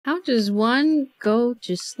How does one go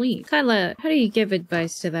to sleep? Kaela, how do you give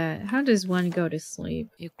advice to that? How does one go to sleep?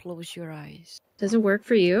 You close your eyes. Does it work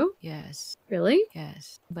for you? Yes. Really?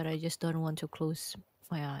 Yes. But I just don't want to close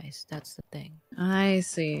my eyes. That's the thing. I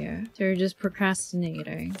see. So you're just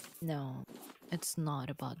procrastinating. No, it's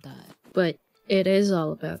not about that. But it is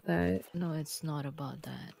all about that. No, it's not about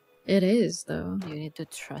that. It is, though. You need to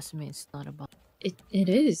trust me. It's not about It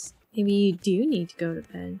is. Maybe you do need to go to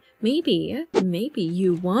bed. Maybe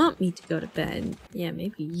you want me to go to bed. Yeah,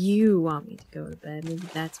 maybe you want me to go to bed. Maybe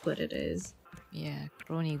that's what it is. Yeah,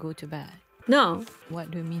 Kronii, go to bed. No. What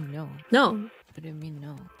do you mean no? No. What do you mean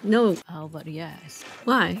no? No. How about yes?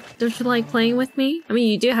 Why? Don't you like playing with me? I mean,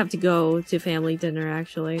 you do have to go to family dinner,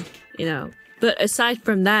 actually. You know. But aside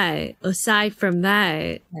from that,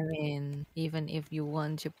 I mean, even if you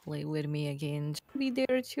want to play with me again, be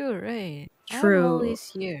there too, right? True. I'm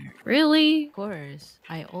always here. Really? Of course.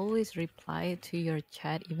 I always reply to your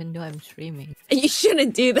chat even though I'm streaming. You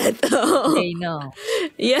shouldn't do that, though. They know.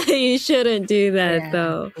 Yeah, you shouldn't do that, Yeah,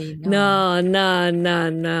 though. they know.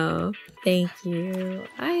 No. Thank you.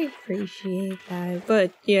 I appreciate that.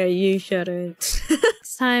 But yeah, you shouldn't.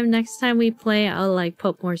 Next time we play, I'll like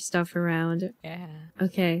put more stuff around. Yeah.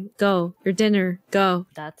 Okay, go. Your dinner. Go.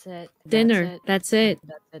 That's it. Dinner. That's it.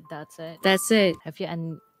 That's it. That's it. Have you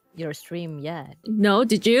end your stream yet? No,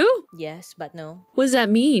 did you? Yes, but no. What does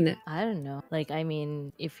that mean? I don't know. Like, I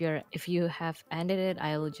mean, if you have ended it,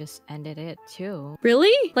 I will just ended it too.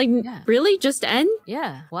 Really? Like, Yeah. really? Just end?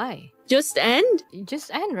 Yeah. Why? Just end?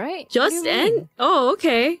 Just end, right? Just What do you end? mean? Oh,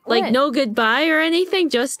 okay. Like, What? no goodbye or anything?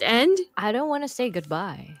 Just end? I don't want to say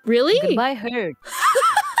goodbye. Really? Goodbye hurts.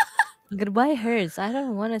 Goodbye hurts. I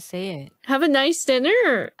don't want to say it. Have a nice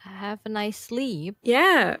dinner. Have a nice sleep.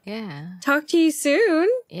 Yeah. Yeah. Talk to you soon.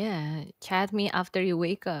 Yeah. Chat me after you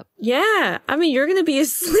wake up. Yeah. I mean, you're gonna be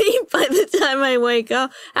asleep by the time I wake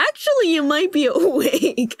up. Actually, you might be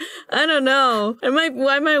awake. I don't know. I might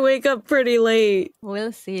wake up pretty late.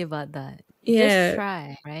 We'll see about that. Yeah. Just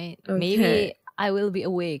try, right? Okay. Maybe I will be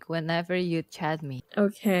awake whenever you chat me.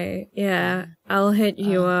 Okay. Yeah. I'll hit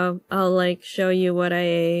you up. I'll like show you what I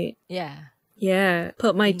ate. Yeah. Yeah.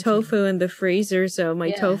 Put my Thank tofu in the freezer so my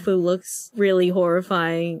Yeah. tofu looks really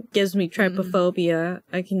horrifying. Gives me trypophobia.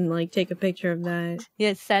 I can like take a picture of that.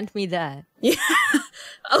 Yeah, send me that. Yeah.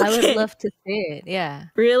 Okay. I would love to see it. Yeah.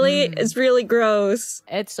 Really? It's really gross.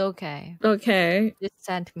 It's okay. Okay. Just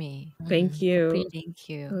send me. Thank you. Thank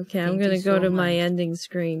you. Okay, I'm Thank gonna you go so to my much. ending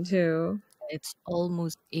screen too. It's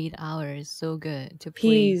almost 8 hours. So good to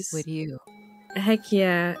play Peace. with you. Heck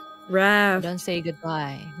yeah. Raft. Don't say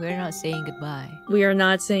goodbye. We're not saying goodbye. We are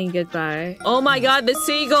not saying goodbye. Oh my god, the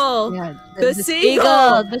seagull! Yeah, The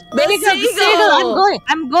seagull! The The seagull! seagull!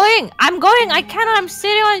 I'm going! I cannot! I'm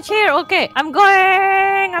sitting on a chair! Okay, I'm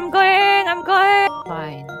going!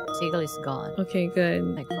 Fine. Seagull is gone. Okay, good.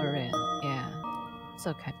 Like, for real. Yeah. It's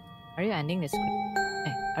okay. Are you ending the stream?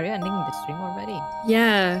 Hey, are you ending the stream already?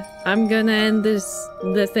 Yeah, I'm gonna end the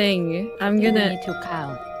thing. We need to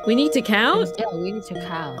count. We need to count? Yeah, we need to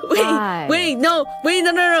count. Wait, no,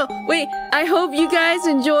 wait, I hope you guys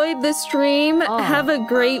enjoyed the stream. Oh. Have a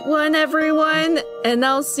great one, everyone, and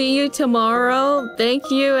I'll see you tomorrow. Thank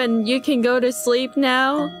you, and you can go to sleep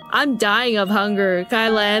now. I'm dying of hunger.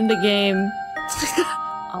 Kaela, end the game.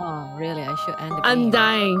 Oh, really? I should end the game. I'm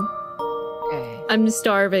dying. Okay. I'm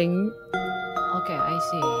starving. Okay, I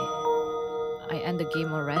see. I end the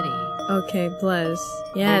game already. Okay, bless.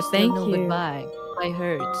 Yeah, There's still thank no you. Goodbye. I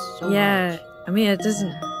hurts so Yeah, much. I mean, it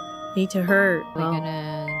doesn't need to hurt. We're Well,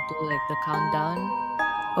 gonna do like the countdown.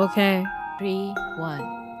 okay. 3, 1.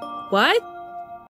 What?